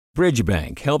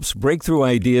Bridgebank helps breakthrough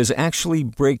ideas actually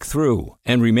break through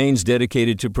and remains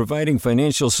dedicated to providing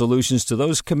financial solutions to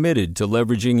those committed to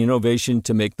leveraging innovation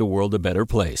to make the world a better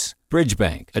place.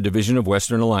 Bridgebank, a division of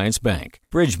Western Alliance Bank.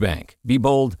 Bridgebank. Be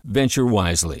bold, venture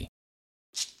wisely.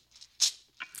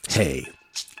 Hey,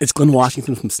 it's Glenn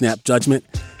Washington from Snap Judgment.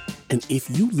 And if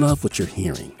you love what you're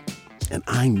hearing, and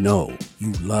I know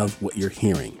you love what you're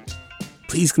hearing,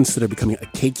 please consider becoming a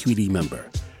KQED member.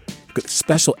 Get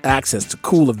special access to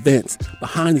cool events,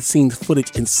 behind-the-scenes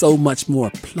footage, and so much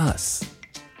more. Plus,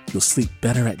 you'll sleep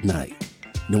better at night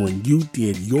knowing you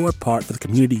did your part for the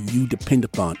community you depend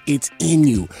upon. It's in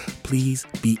you. Please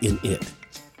be in it.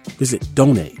 Visit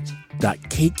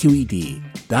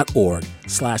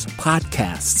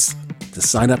donate.kqed.org/podcasts to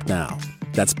sign up now.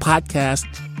 That's podcast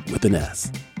with an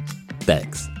S.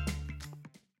 Thanks.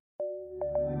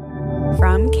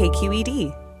 From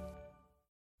KQED.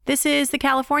 This is the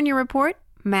California Report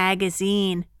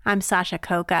magazine. I'm Sasha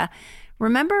Coca.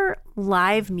 Remember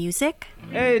live music?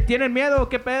 Hey, ¿tienen miedo?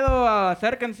 ¿Qué pedo?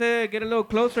 Acérquense, get a little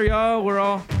closer, y'all. We're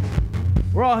all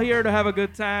here to have a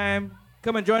good time.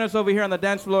 Come and join us over here on the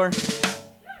dance floor.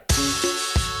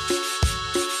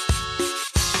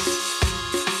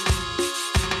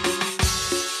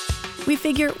 We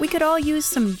figure we could all use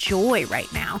some joy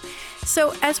right now.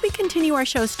 So as we continue our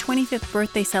show's 25th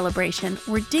birthday celebration,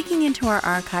 we're digging into our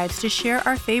archives to share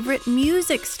our favorite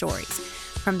music stories,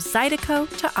 from Zydeco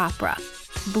to opera,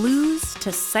 blues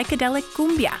to psychedelic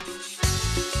cumbia.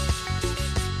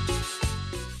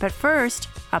 But first,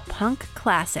 a punk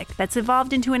classic that's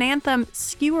evolved into an anthem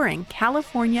skewering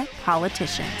California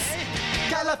politicians.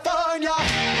 California,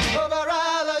 over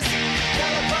Alice,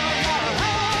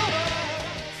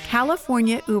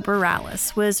 California Uber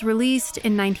Alice was released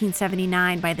in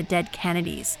 1979 by the Dead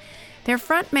Kennedys. Their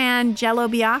frontman, Jello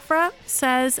Biafra,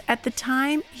 says at the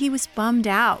time he was bummed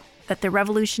out that the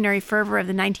revolutionary fervor of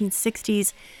the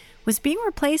 1960s was being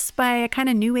replaced by a kind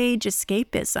of new age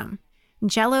escapism.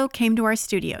 Jello came to our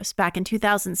studios back in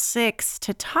 2006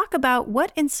 to talk about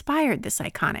what inspired this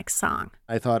iconic song.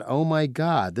 I thought, oh my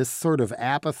God, this sort of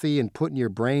apathy and putting your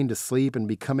brain to sleep and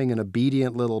becoming an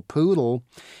obedient little poodle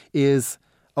is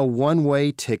a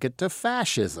one-way ticket to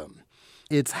fascism.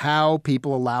 It's how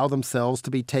people allow themselves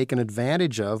to be taken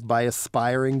advantage of by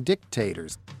aspiring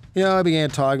dictators. You know, I began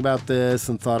talking about this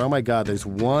and thought, oh my God, there's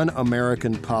one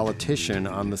American politician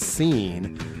on the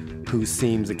scene who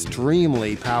seems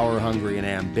extremely power-hungry and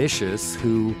ambitious,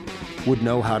 who would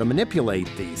know how to manipulate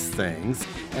these things,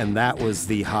 and that was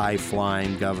the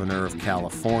high-flying governor of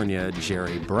California,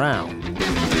 Jerry Brown.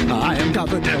 I am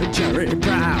Governor Jerry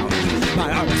Brown.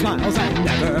 My heart smiles and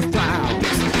never frowns.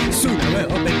 Soon I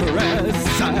will be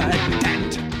president.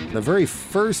 The very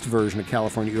first version of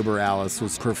California Uber Alice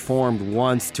was performed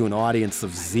once to an audience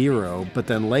of 0, but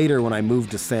then later when I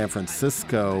moved to San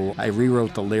Francisco, I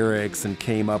rewrote the lyrics and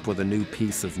came up with a new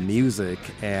piece of music,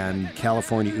 and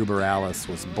California Uber Alice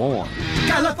was born.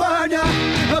 California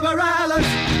Uber Alice,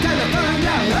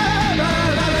 California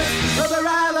Uber Alice, Uber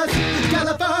Alice,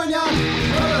 California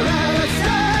Uber Alice,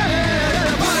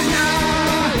 California.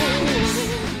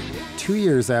 2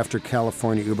 years after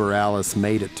California Uber Alice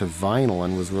made it to vinyl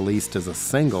and was released as a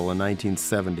single in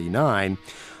 1979,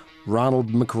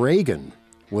 Ronald McReagan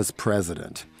was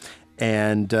president.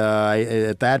 And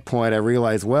at that point, I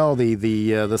realized, well,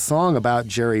 the song about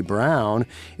Jerry Brown,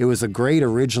 it was a great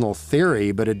original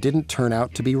theory, but it didn't turn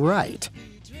out to be right.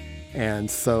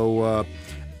 And so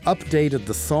updated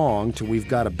the song to We've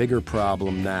Got a Bigger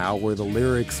Problem Now, where the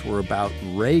lyrics were about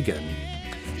Reagan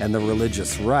and the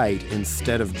religious right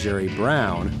instead of Jerry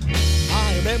Brown.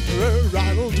 I am Emperor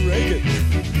Ronald Reagan,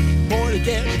 born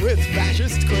again with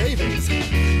fascist cravings.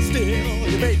 Still,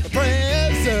 you make the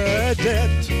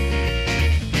president.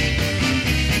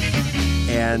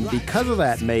 And because of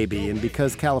that, maybe, and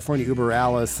because California Uber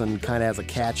Alice and kind of has a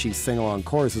catchy sing-along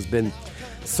chorus, has been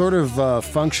sort of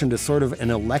functioned as sort of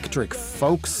an electric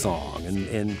folk song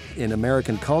in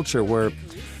American culture, where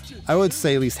I would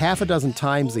say at least half a dozen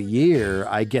times a year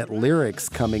I get lyrics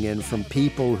coming in from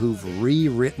people who've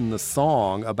rewritten the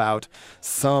song about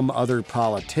some other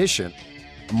politician.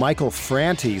 Michael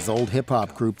Franti's old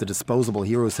hip-hop group, the Disposable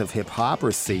Heroes of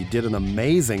Hip-Hoperacy, did an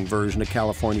amazing version of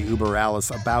California Uber Alice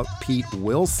about Pete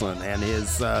Wilson and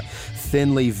his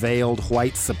thinly veiled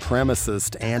white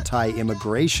supremacist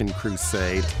anti-immigration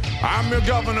crusade. I'm your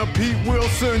governor, Pete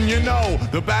Wilson, you know,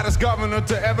 the baddest governor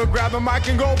to ever grab the mic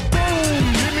and go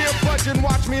boom! Give me a budget and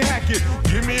watch me hack it.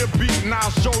 Give me a beat and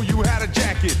I'll show you how to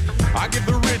jack it. I give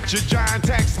the rich a giant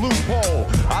tax loophole.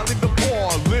 I leave the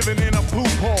poor living in a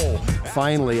poop hole.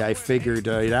 Finally, I figured,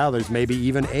 now there's maybe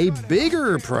even a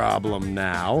bigger problem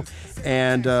now,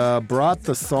 and brought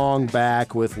the song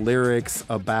back with lyrics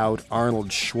about Arnold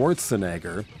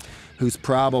Schwarzenegger, who's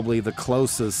probably the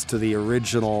closest to the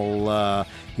original,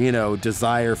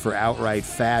 desire for outright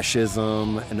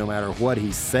fascism, no matter what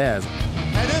he says.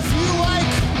 And if you like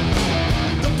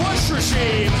the Bush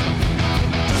regime,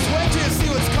 just wait till you see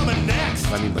what's coming next.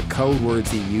 I mean, the code words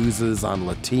he uses on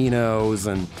Latinos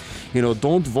and,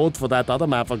 don't vote for that other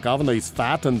man for governor. He's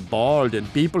fat and bald,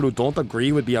 and people who don't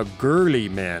agree would be a girly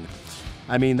man.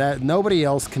 I mean, that nobody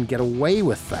else can get away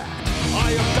with that.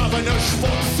 I am Governor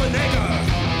Schwarzenegger.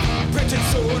 Pretty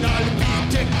soon I'll be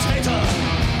dictator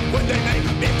when they make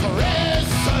me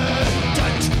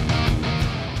president.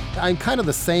 I'm kind of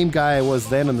the same guy I was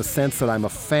then in the sense that I'm a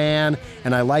fan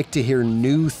and I like to hear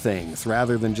new things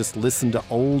rather than just listen to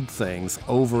old things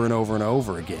over and over and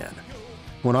over again.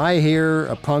 When I hear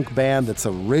a punk band that's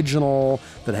original,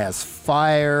 that has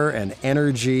fire and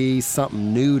energy,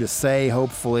 something new to say,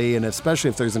 hopefully, and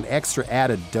especially if there's an extra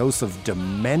added dose of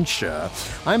dementia,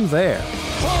 I'm there.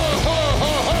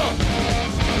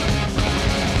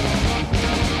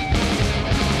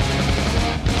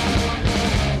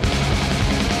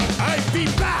 I'll be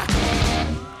back!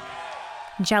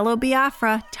 Jello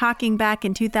Biafra talking back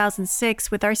in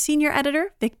 2006 with our senior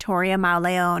editor, Victoria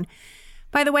Mauleon.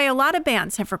 By the way, a lot of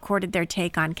bands have recorded their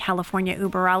take on California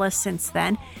Uber Alles since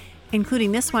then,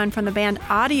 including this one from the band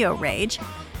Audio Rage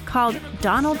called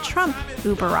Donald Trump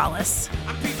Uber Alles.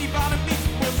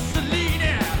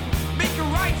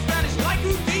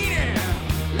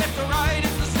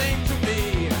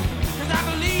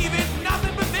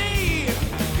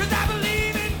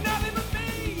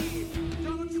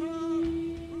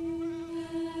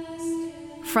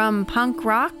 From punk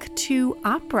rock to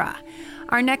opera.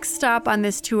 Our next stop on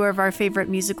this tour of our favorite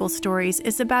musical stories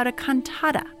is about a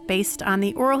cantata based on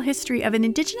the oral history of an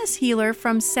indigenous healer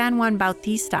from San Juan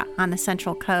Bautista on the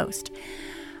Central Coast.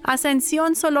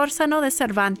 Ascensión Solórzano de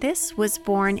Cervantes was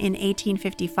born in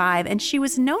 1855, and she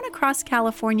was known across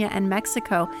California and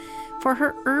Mexico for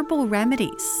her herbal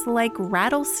remedies like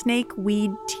rattlesnake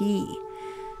weed tea.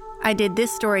 I did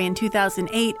this story in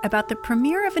 2008 about the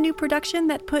premiere of a new production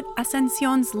that put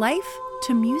Ascension's life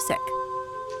to music.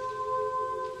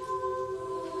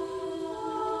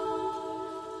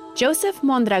 Joseph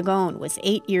Mondragon was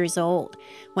 8 years old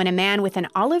when a man with an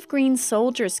olive green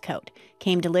soldier's coat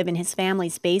came to live in his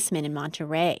family's basement in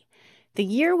Monterey. The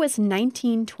year was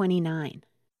 1929.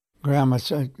 Grandma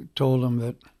told him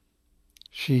that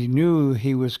she knew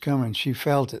he was coming. She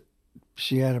felt it.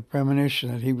 She had a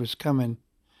premonition that he was coming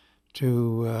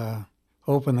to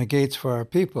open the gates for our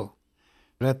people.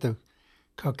 Let the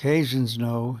Caucasians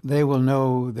know, they will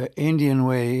know the Indian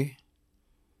way,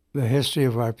 the history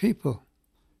of our people,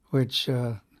 which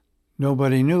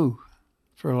nobody knew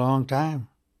for a long time.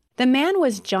 The man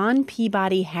was John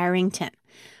Peabody Harrington,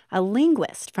 a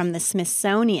linguist from the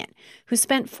Smithsonian who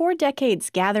spent 4 decades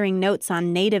gathering notes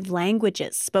on native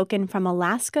languages spoken from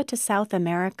Alaska to South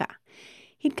America.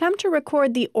 He'd come to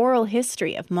record the oral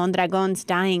history of Mondragon's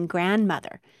dying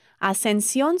grandmother,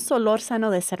 Ascensión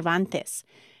Solórzano de Cervantes.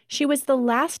 She was the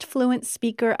last fluent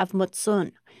speaker of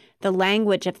Mutsun, the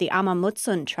language of the Ama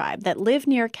Mutsun tribe that lived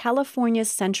near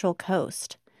California's Central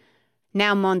Coast.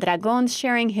 Now Mondragon's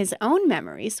sharing his own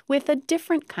memories with a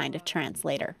different kind of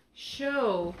translator.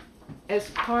 Show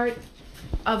as part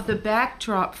of the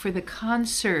backdrop for the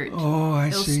concert. Oh,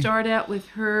 I see. They'll start out with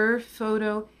her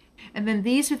photo, and then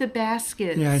these are the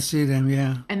baskets. Yeah, I see them,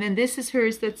 yeah. And then this is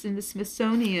hers that's in the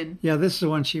Smithsonian. Yeah, this is the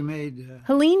one she made.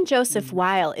 Helene Joseph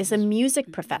Weil is a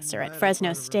music professor at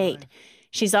Fresno State.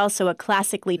 She's also a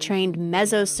classically trained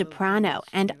mezzo-soprano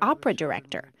and opera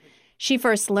director. She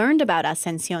first learned about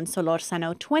Ascensión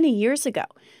Solórzano 20 years ago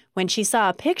when she saw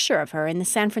a picture of her in the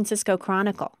San Francisco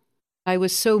Chronicle. I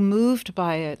was so moved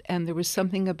by it, and there was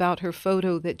something about her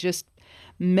photo that just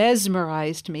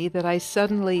mesmerized me that I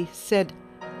suddenly said,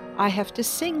 I have to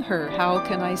sing her. How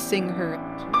can I sing her?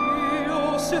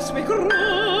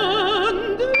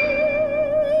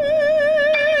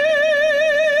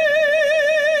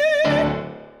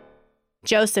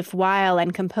 Joseph Weil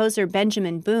and composer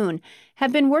Benjamin Boone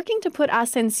have been working to put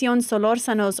Ascensión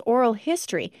Solórzano's oral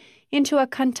history into a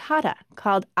cantata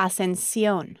called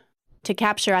Ascensión. To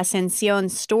capture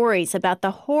Ascension's stories about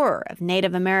the horror of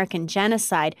Native American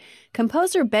genocide,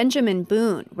 composer Benjamin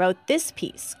Boone wrote this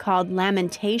piece called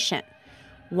Lamentation.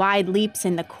 Wide leaps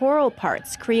in the choral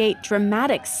parts create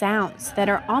dramatic sounds that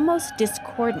are almost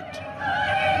discordant.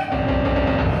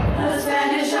 The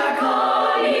Spanish are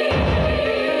calling.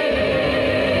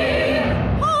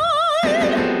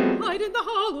 Hide in the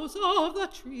hollows of the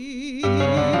trees.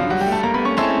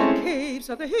 The caves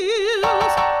of the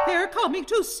hills, they're coming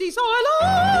to seize our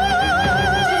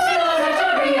land.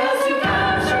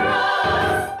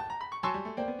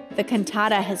 The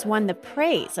cantata has won the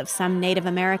praise of some Native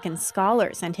American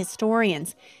scholars and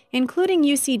historians, including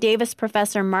UC Davis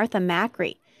professor Martha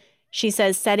Macri. She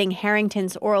says setting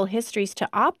Harrington's oral histories to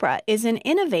opera is an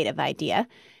innovative idea,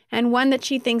 and one that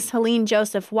she thinks Helene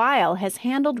Joseph Weil has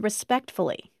handled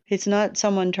respectfully. It's not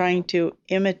someone trying to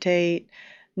imitate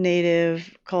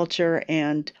Native culture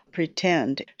and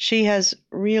pretend. She has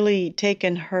really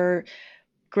taken her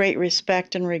great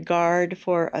respect and regard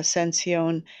for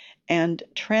Ascension and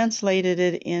translated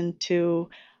it into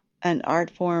an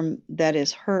art form that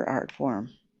is her art form.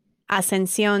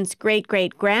 Ascension's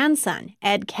great-great-grandson,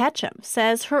 Ed Ketchum,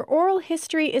 says her oral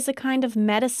history is a kind of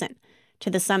medicine to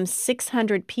the some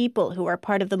 600 people who are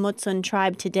part of the Mutsun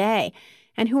tribe today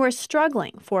and who are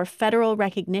struggling for federal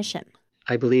recognition.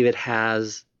 I believe it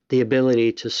has the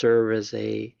ability to serve as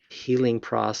a healing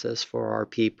process for our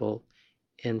people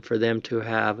and for them to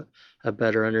have a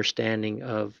better understanding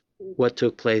of what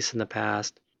took place in the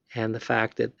past and the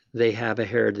fact that they have a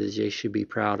heritage they should be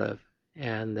proud of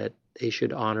and that they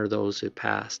should honor those who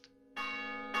passed.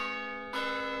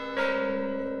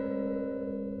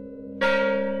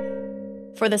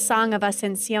 For the Song of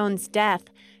Ascension's death,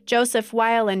 Joseph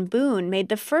Weil and Boone made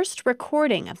the first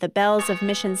recording of the bells of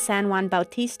Mission San Juan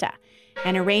Bautista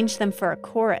and arranged them for a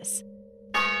chorus.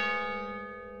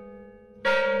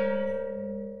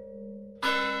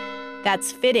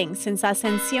 That's fitting since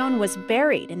Ascension was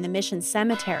buried in the Mission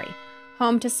Cemetery,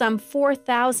 home to some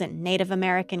 4,000 Native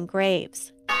American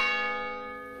graves.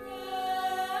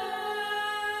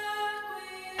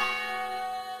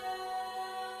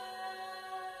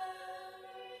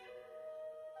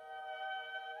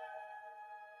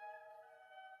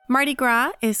 Mardi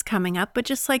Gras is coming up, but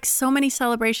just like so many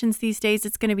celebrations these days,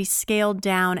 it's going to be scaled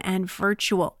down and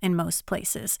virtual in most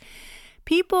places.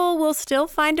 People will still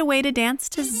find a way to dance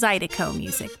to Zydeco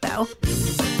music, though.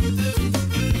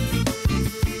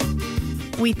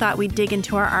 We thought we'd dig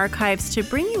into our archives to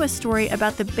bring you a story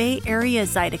about the Bay Area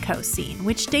Zydeco scene,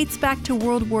 which dates back to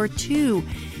World War II,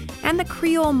 and the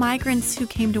Creole migrants who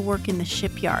came to work in the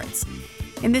shipyards.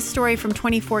 In this story from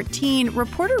 2014,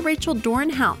 reporter Rachel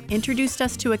Dornhelm introduced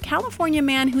us to a California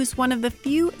man who's one of the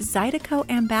few Zydeco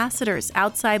ambassadors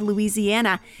outside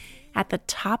Louisiana at the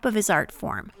top of his art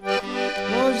form. My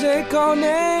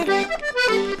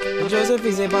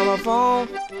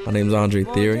name's Andre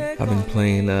Theory. I've been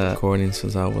playing accordion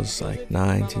since I was like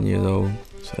 9, 10 years old.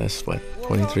 So that's,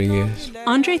 23 years.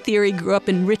 Andre Theory grew up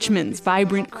in Richmond's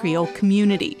vibrant Creole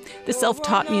community. The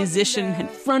self-taught musician had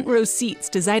front row seats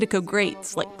to Zydeco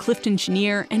greats like Clifton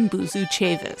Chenier and Boozoo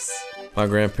Chavis. My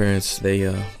grandparents,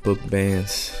 they booked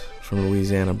bands from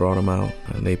Louisiana, brought them out.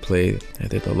 And they played at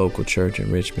the local church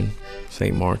in Richmond,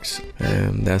 St. Mark's.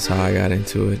 And that's how I got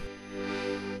into it.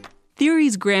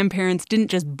 Theory's grandparents didn't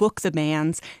just book the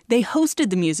bands, they hosted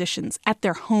the musicians at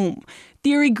their home.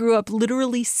 Theory grew up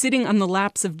literally sitting on the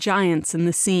laps of giants in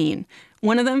the scene.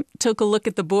 One of them took a look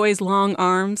at the boy's long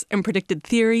arms and predicted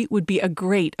Theory would be a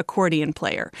great accordion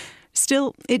player.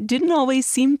 Still, it didn't always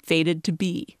seem fated to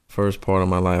be. First part of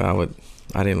my life,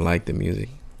 I didn't like the music.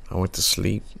 I went to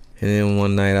sleep. And then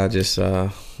one night I just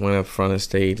went up front of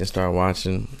stage and started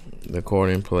watching the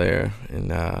accordion player,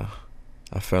 and I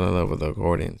fell in love with the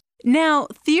accordion. Now,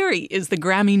 Theory is the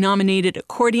Grammy-nominated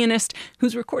accordionist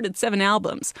who's recorded 7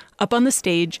 albums, up on the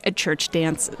stage at church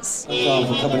dances.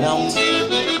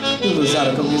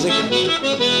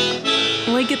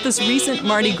 Like at this recent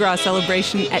Mardi Gras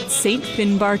celebration at St.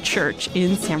 Finbar Church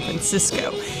in San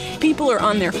Francisco. People are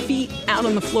on their feet, out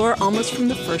on the floor almost from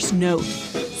the first note.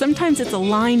 Sometimes it's a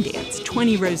line dance,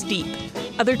 20 rows deep.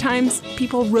 Other times,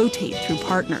 people rotate through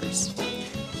partners.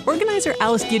 Organizer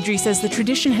Alice Guidry says the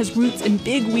tradition has roots in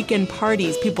big weekend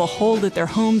parties people hold at their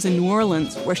homes in New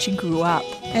Orleans, where she grew up.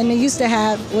 And they used to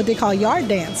have what they call yard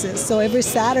dances. So every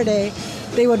Saturday,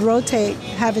 they would rotate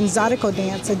having Zydeco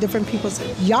dance at different people's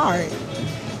yard.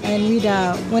 And we'd,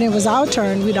 when it was our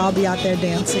turn, we'd all be out there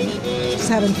dancing, just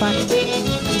having fun.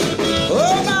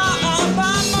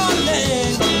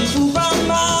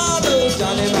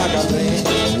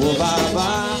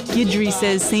 Guidry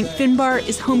says St. Finbar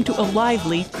is home to a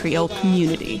lively Creole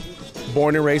community.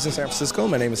 Born and raised in San Francisco,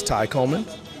 my name is Ty Coleman.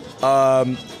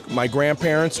 My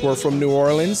grandparents were from New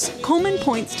Orleans. Coleman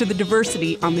points to the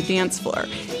diversity on the dance floor.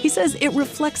 He says it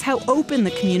reflects how open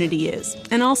the community is,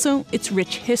 and also its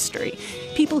rich history.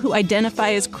 People who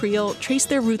identify as Creole trace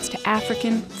their roots to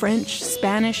African, French,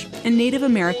 Spanish, and Native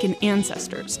American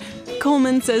ancestors.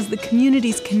 Coleman says the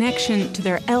community's connection to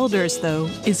their elders, though,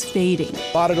 is fading.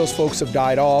 A lot of those folks have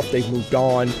died off, they've moved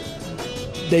on.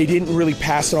 they didn't really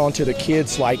pass it on to the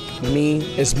kids like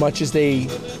me as much as they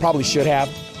probably should have.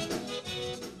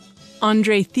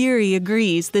 Andre Theory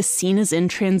agrees this scene is in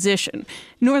transition.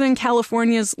 Northern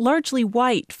California's largely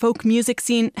white folk music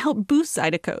scene helped boost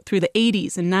Zydeco through the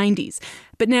 80s and 90s.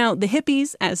 But now the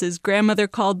hippies, as his grandmother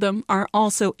called them, are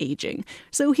also aging.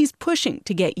 So he's pushing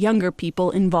to get younger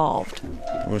people involved.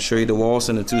 I'm going to show you the waltz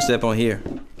and the two-step on here,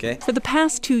 okay? For the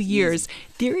past 2 years,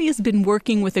 Theory has been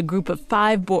working with a group of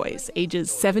 5 boys,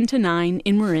 ages 7 to 9,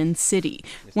 in Marin City.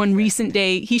 One recent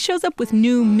day, he shows up with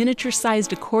new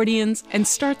miniature-sized accordions and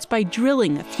starts by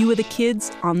drilling a few of the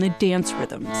kids on the dance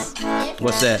rhythms.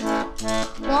 What's that?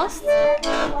 Waltz.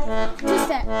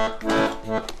 Two-step.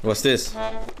 What's this?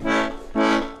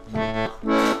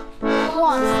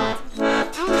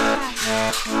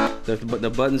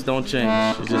 The buttons don't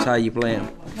change. It's just how you play them.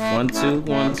 1, 2,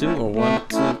 1, 2, or 1,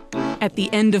 2, 3. At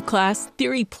the end of class,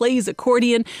 Theory plays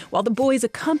accordion while the boys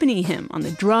accompany him on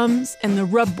the drums and the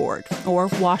rubboard, or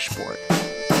washboard.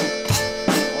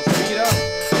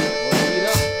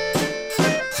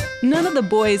 None of the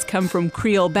boys come from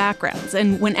Creole backgrounds,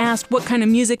 and when asked what kind of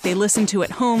music they listen to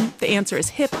at home, the answer is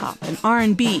hip-hop and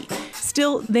R&B.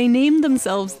 Still, they name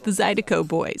themselves the Zydeco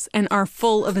Boys and are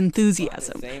full of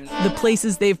enthusiasm. The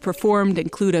places they've performed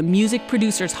include a music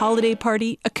producer's holiday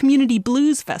party, a community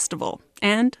blues festival,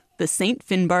 and the St.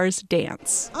 Finbar's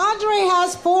Dance. Andre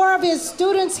has 4 of his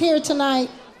students here tonight.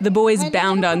 The boys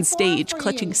bound on stage,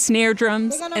 clutching snare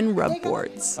drums and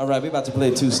rubboards. All right, we're about to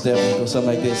play a two-step or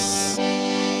something like this.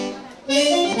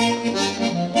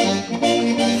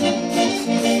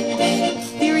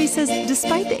 Theory says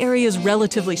despite the area's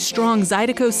relatively strong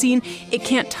Zydeco scene, it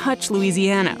can't touch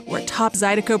Louisiana, where top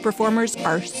Zydeco performers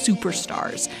are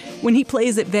superstars. When he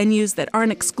plays at venues that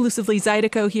aren't exclusively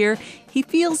Zydeco here, he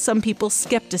feels some people's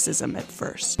skepticism at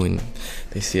first. When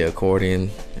they see an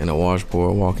accordion and a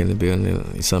washboard walk in the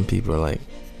building, some people are like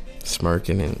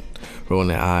smirking and rolling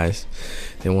their eyes.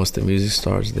 Then once the music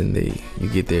starts, then you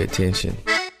get their attention.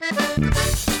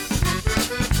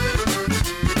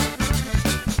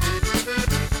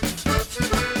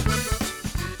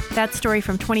 That story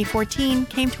from 2014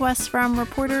 came to us from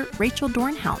reporter Rachel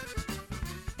Dornhelm.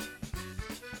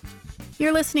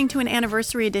 You're listening to an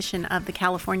anniversary edition of the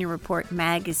California Report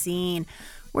magazine.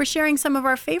 We're sharing some of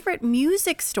our favorite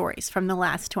music stories from the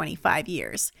last 25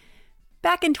 years.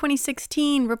 Back in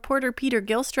 2016, reporter Peter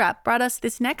Gilstrap brought us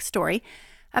this next story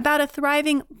about a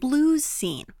thriving blues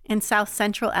scene in South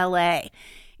Central LA,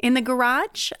 in the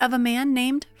garage of a man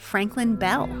named Franklin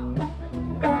Bell.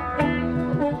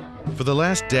 For the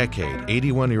last decade,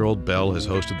 81-year-old Bell has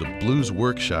hosted the Blues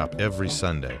Workshop every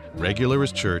Sunday, regular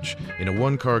as church, in a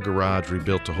one-car garage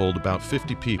rebuilt to hold about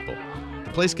 50 people.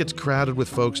 The place gets crowded with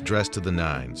folks dressed to the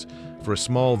nines. For a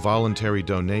small voluntary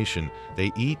donation,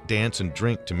 they eat, dance, and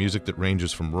drink to music that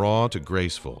ranges from raw to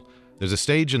graceful. There's a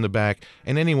stage in the back,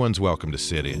 and anyone's welcome to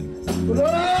sit in.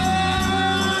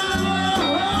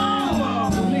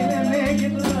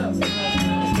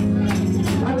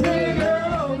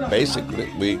 Basically,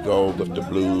 we go with the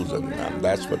blues, and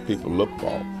that's what people look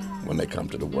for when they come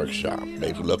to the workshop.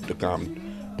 They look to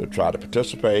come to try to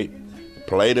participate,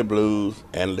 play the blues,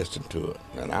 and listen to it.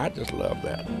 And I just love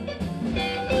that.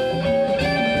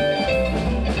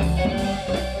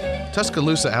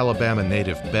 Tuscaloosa, Alabama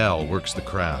native Bell works the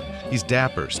crowd. He's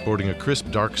dapper, sporting a crisp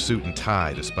dark suit and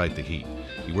tie despite the heat.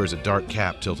 He wears a dark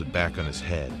cap tilted back on his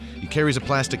head. He carries a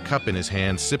plastic cup in his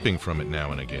hand, sipping from it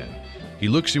now and again. He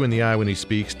looks you in the eye when he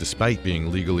speaks, despite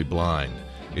being legally blind.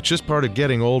 It's just part of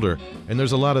getting older, and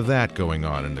there's a lot of that going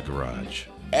on in the garage.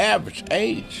 Average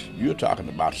age, you're talking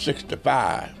about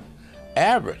 65.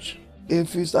 Average.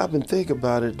 If you stop and think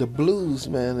about it, the blues,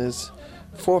 man, is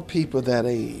for people that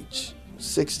age,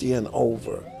 60 and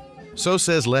over. So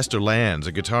says Lester Lands,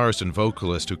 a guitarist and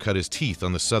vocalist who cut his teeth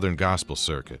on the Southern gospel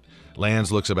circuit.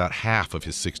 Lands looks about half of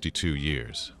his 62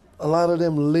 years. A lot of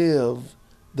them live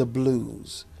the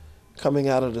blues, coming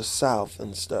out of the South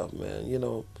and stuff, man, you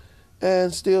know,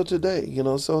 and still today, you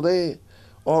know, so they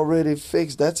already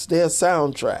fixed, that's their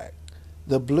soundtrack,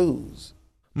 the blues.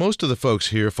 Most of the folks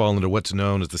here fall into what's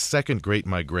known as the second great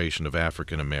migration of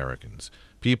African Americans,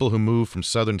 people who moved from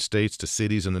southern states to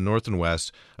cities in the North and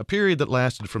West, a period that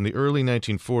lasted from the early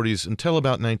 1940s until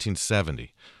about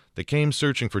 1970. They came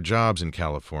searching for jobs in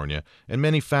California, and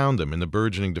many found them in the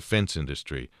burgeoning defense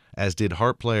industry, as did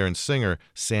harp player and singer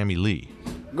Sammy Lee.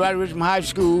 Graduated from high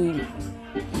school,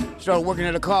 started working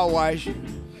at a car wash. A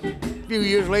few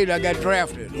years later, I got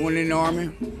drafted, went in the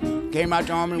Army, came out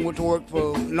the Army and went to work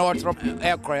for Northrop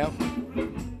Aircraft.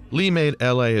 Lee made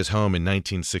L.A. his home in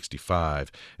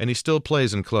 1965, and he still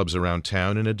plays in clubs around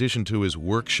town in addition to his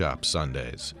workshop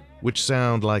Sundays. which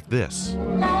sound like this.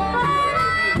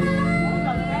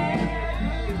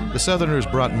 The Southerners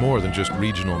brought more than just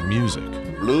regional music.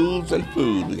 Blues and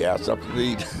food. We got something to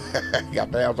eat.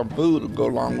 Got to have some food to go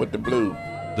along with the blues.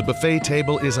 The buffet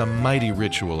table is a mighty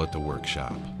ritual at the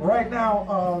workshop. Right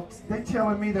now, they're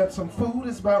telling me that some food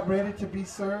is about ready to be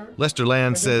served. Lester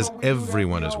Land says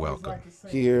everyone is welcome.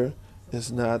 Here,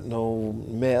 there's not no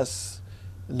mess,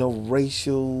 no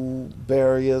racial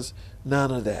barriers,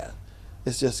 none of that.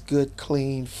 It's just good,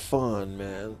 clean fun,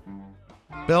 man.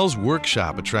 Bell's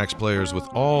workshop attracts players with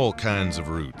all kinds of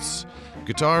roots.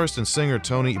 Guitarist and singer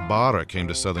Tony Ibarra came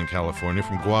to Southern California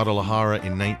from Guadalajara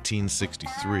in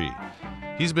 1963.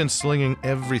 He's been slinging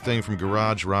everything from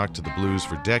garage rock to the blues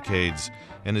for decades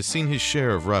and has seen his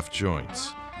share of rough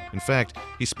joints. In fact,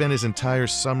 he spent his entire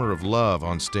summer of love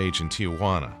on stage in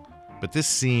Tijuana. But this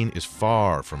scene is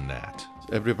far from that.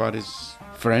 Everybody's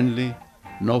friendly,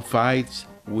 no fights,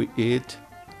 we eat,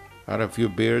 had a few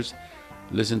beers,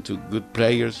 listen to good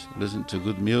players, listen to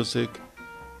good music,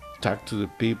 talk to the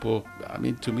people. I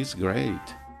mean, to me, it's great.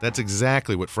 That's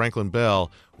exactly what Franklin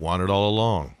Bell wanted all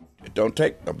along. It don't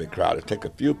take a big crowd. It take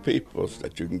a few people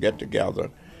that you can get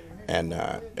together, and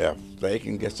if they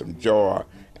can get some joy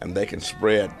and they can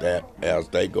spread that as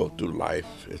they go through life,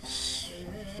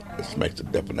 it makes a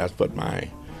difference. That's what my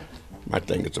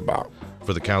thing is about.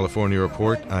 For the California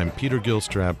Report, I'm Peter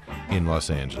Gilstrap in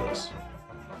Los Angeles.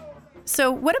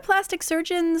 So what do plastic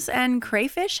surgeons and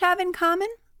crayfish have in common?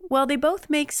 Well, they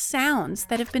both make sounds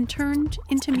that have been turned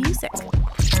into music.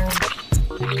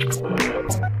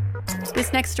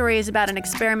 This next story is about an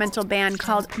experimental band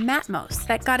called Matmos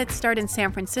that got its start in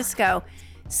San Francisco,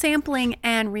 sampling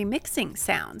and remixing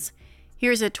sounds.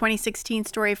 Here's a 2016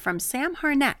 story from Sam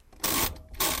Harnett.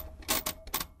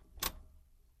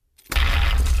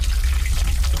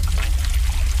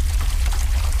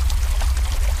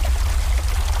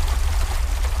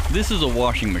 This is a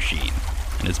washing machine,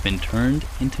 and it's been turned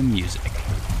into music.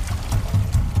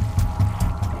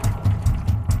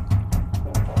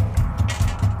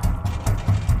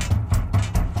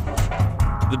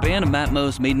 The band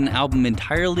Matmos made an album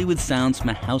entirely with sounds from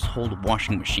a household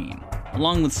washing machine,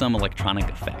 along with some electronic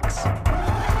effects.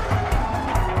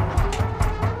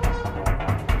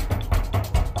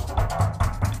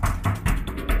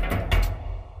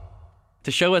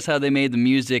 To show us how they made the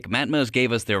music, Matmos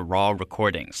gave us their raw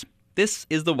recordings. This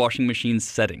is the washing machine's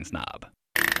settings knob.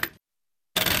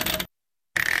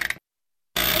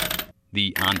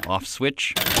 The on-off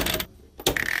switch.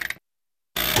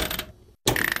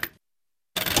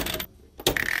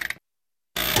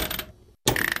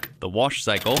 The wash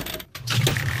cycle.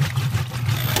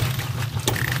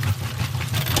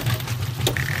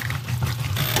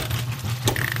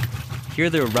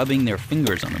 Here they're rubbing their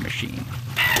fingers on the machine.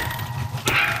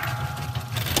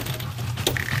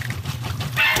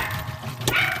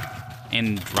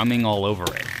 And drumming all over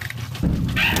it.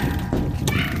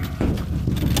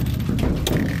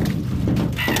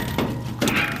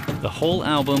 The whole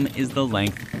album is the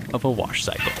length of a wash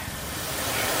cycle.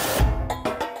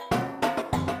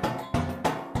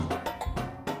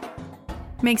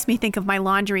 Makes me think of my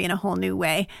laundry in a whole new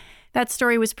way. That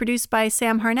story was produced by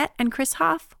Sam Harnett and Chris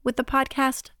Hoff with the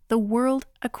podcast The World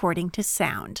According to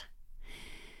Sound.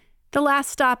 The last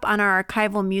stop on our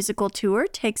archival musical tour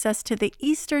takes us to the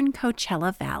eastern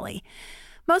Coachella Valley.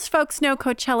 Most folks know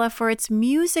Coachella for its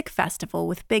music festival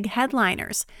with big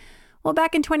headliners. Well,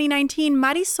 back in 2019,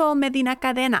 Marisol Medina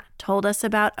Cadena told us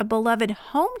about a beloved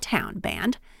hometown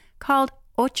band called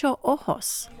Ocho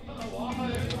Ojos.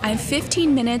 I'm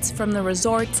 15 minutes from the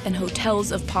resorts and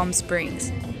hotels of Palm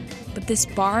Springs. But this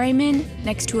bar I'm in,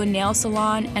 next to a nail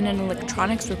salon and an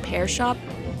electronics repair shop,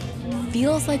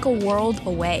 feels like a world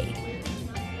away.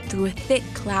 Through a thick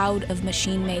cloud of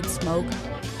machine-made smoke,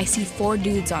 I see 4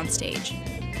 dudes on stage.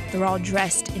 They're all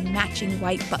dressed in matching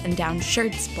white button-down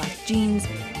shirts, black jeans,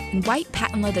 and white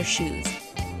patent leather shoes,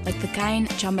 like the kind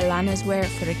chambelanes wear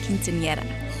for a quinceañera.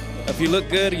 If you look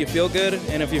good, you feel good,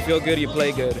 and if you feel good, you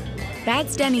play good.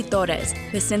 That's Danny Torres,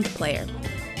 the synth player.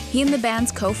 He and the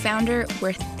band's co-founder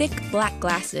wear thick black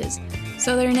glasses,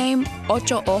 so their name,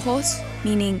 Ocho Ojos,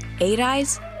 meaning 8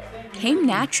 eyes, came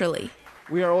naturally.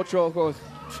 We are Ocho Ojos.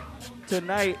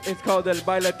 Tonight, it's called El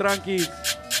Baile Tranquis.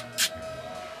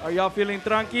 Are y'all feeling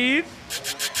tranquis? A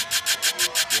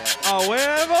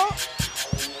huevo!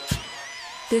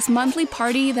 This monthly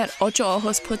party that Ocho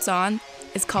Ojos puts on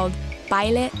is called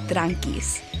Baile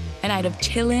Tranquis, a night of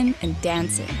chillin' and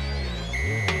dancing.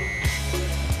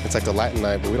 It's like a Latin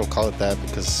night, but we don't call it that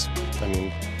because, I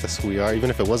mean, that's who we are. Even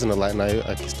if it wasn't a Latin night,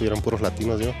 aquí estuvieran puros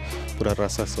latinos, you know, pura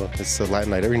raza, so it's a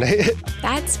Latin night every night.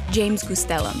 That's James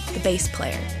Gustellum, the bass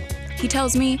player. He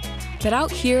tells me that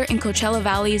out here in Coachella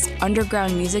Valley's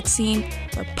underground music scene,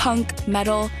 where punk,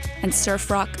 metal, and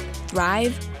surf rock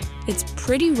thrive, it's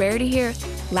pretty rare to hear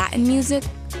Latin music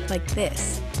like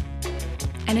this.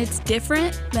 And it's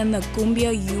different than the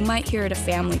cumbia you might hear at a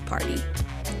family party.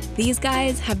 These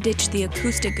guys have ditched the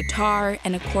acoustic guitar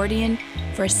and accordion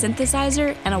for a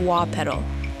synthesizer and a wah pedal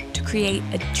to create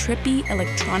a trippy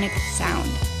electronic sound.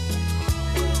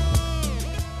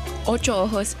 Ocho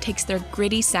Ojos takes their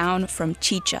gritty sound from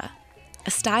chicha,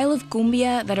 a style of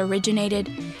cumbia that originated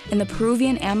in the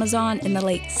Peruvian Amazon in the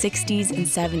late 60s and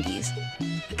 70s,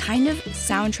 a kind of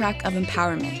soundtrack of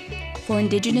empowerment for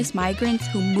indigenous migrants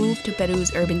who moved to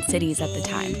Peru's urban cities at the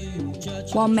time.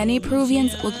 While many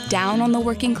Peruvians look down on the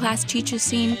working-class chicha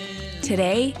scene,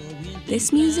 today,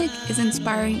 this music is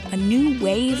inspiring a new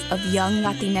wave of young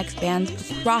Latinx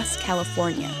bands across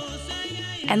California.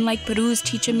 And like Peru's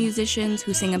chicha musicians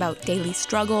who sing about daily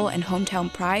struggle and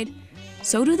hometown pride,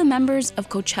 so do the members of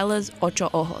Coachella's Ocho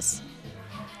Ojos.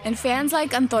 And fans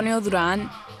like Antonio Duran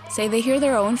say they hear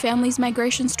their own family's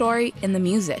migration story in the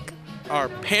music. Our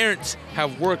parents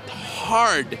have worked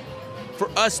hard for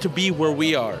us to be where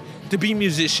we are, to be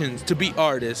musicians, to be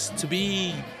artists, to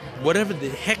be whatever the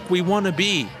heck we want to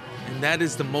be. And that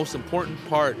is the most important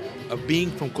part of being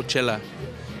from Coachella,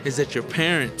 is that your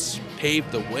parents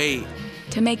paved the way.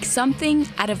 To make something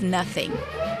out of nothing.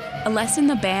 A lesson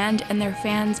the band and their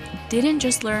fans didn't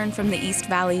just learn from the East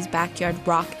Valley's backyard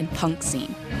rock and punk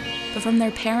scene, but from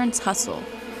their parents' hustle,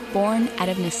 born out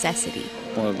of necessity.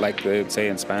 Well, like they would say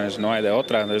in Spanish, no hay de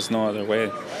otra, there's no other way.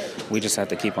 We just have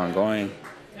to keep on going.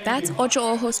 That's Ocho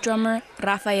Ojos drummer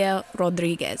Rafael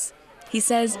Rodriguez. He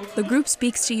says the group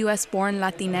speaks to U.S.-born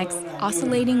Latinx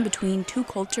oscillating between two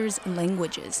cultures and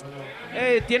languages.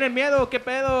 Hey, ¿tienen miedo? ¿Qué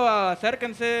pedo?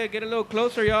 Acérquense, get a little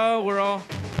closer, y'all. We're all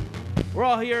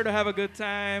here to have a good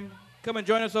time. Come and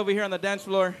join us over here on the dance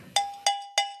floor.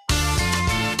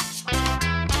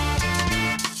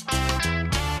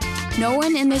 No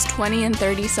one in this 20 and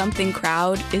 30-something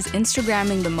crowd is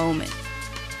Instagramming the moment.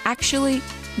 Actually,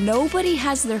 nobody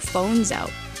has their phones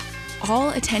out. All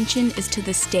attention is to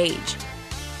the stage.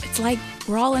 It's like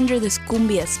we're all under this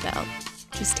cumbia spell,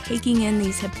 just taking in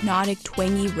these hypnotic,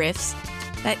 twangy riffs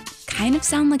that kind of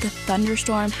sound like a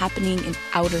thunderstorm happening in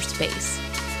outer space.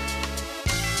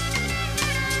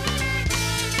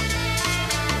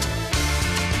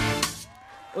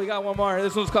 We got one more.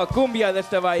 This one's called Cumbia de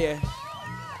este Valle.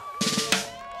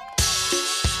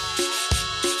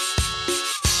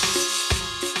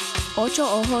 Ocho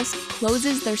Ojos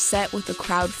closes their set with a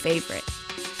crowd favorite.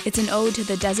 It's an ode to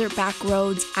the desert back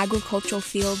roads, agricultural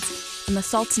fields, and the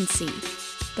Salton Sea,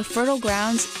 the fertile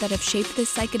grounds that have shaped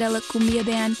this psychedelic cumbia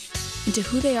band into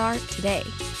who they are today.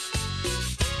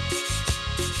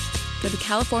 For the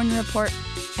California Report,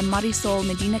 I'm Marisol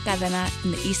Medina Cadena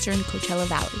in the eastern Coachella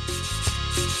Valley.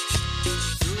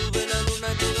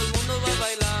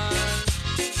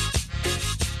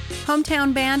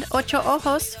 Hometown band Ocho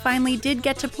Ojos finally did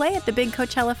get to play at the big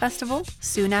Coachella Festival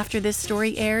soon after this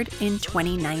story aired in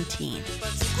 2019.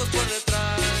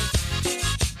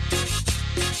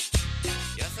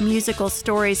 Musical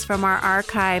stories from our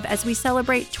archive as we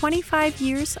celebrate 25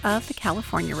 years of the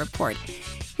California Report.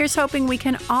 Here's hoping we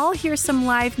can all hear some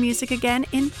live music again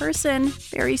in person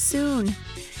very soon.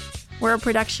 We're a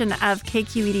production of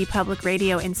KQED Public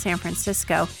Radio in San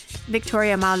Francisco.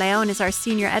 Victoria Mauleon is our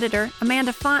senior editor,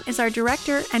 Amanda Font is our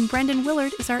director, and Brendan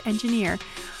Willard is our engineer.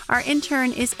 Our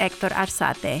intern is Hector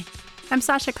Arzate. I'm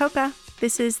Sasha Coca.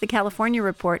 This is the California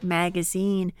Report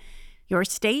magazine. Your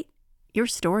state, your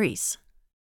stories.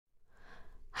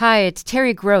 Hi, it's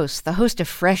Terry Gross, the host of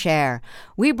Fresh Air.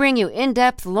 We bring you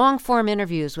in-depth, long-form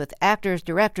interviews with actors,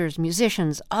 directors,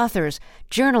 musicians, authors,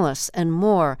 journalists, and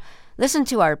more. Listen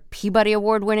to our Peabody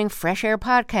Award-winning Fresh Air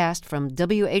podcast from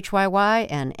WHYY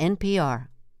and NPR.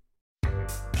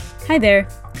 Hi there,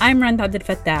 I'm Randa Abdel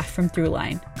Fattah from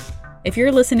Throughline. If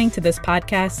you're listening to this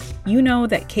podcast, you know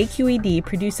that KQED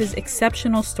produces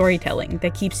exceptional storytelling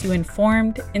that keeps you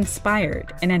informed,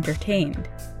 inspired, and entertained.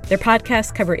 Their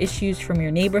podcasts cover issues from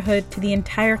your neighborhood to the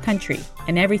entire country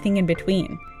and everything in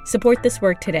between. Support this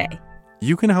work today.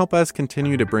 You can help us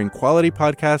continue to bring quality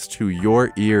podcasts to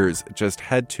your ears. Just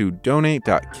head to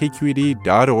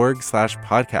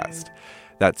donate.kqed.org/podcast.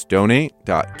 That's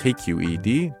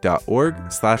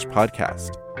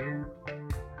donate.kqed.org/podcast.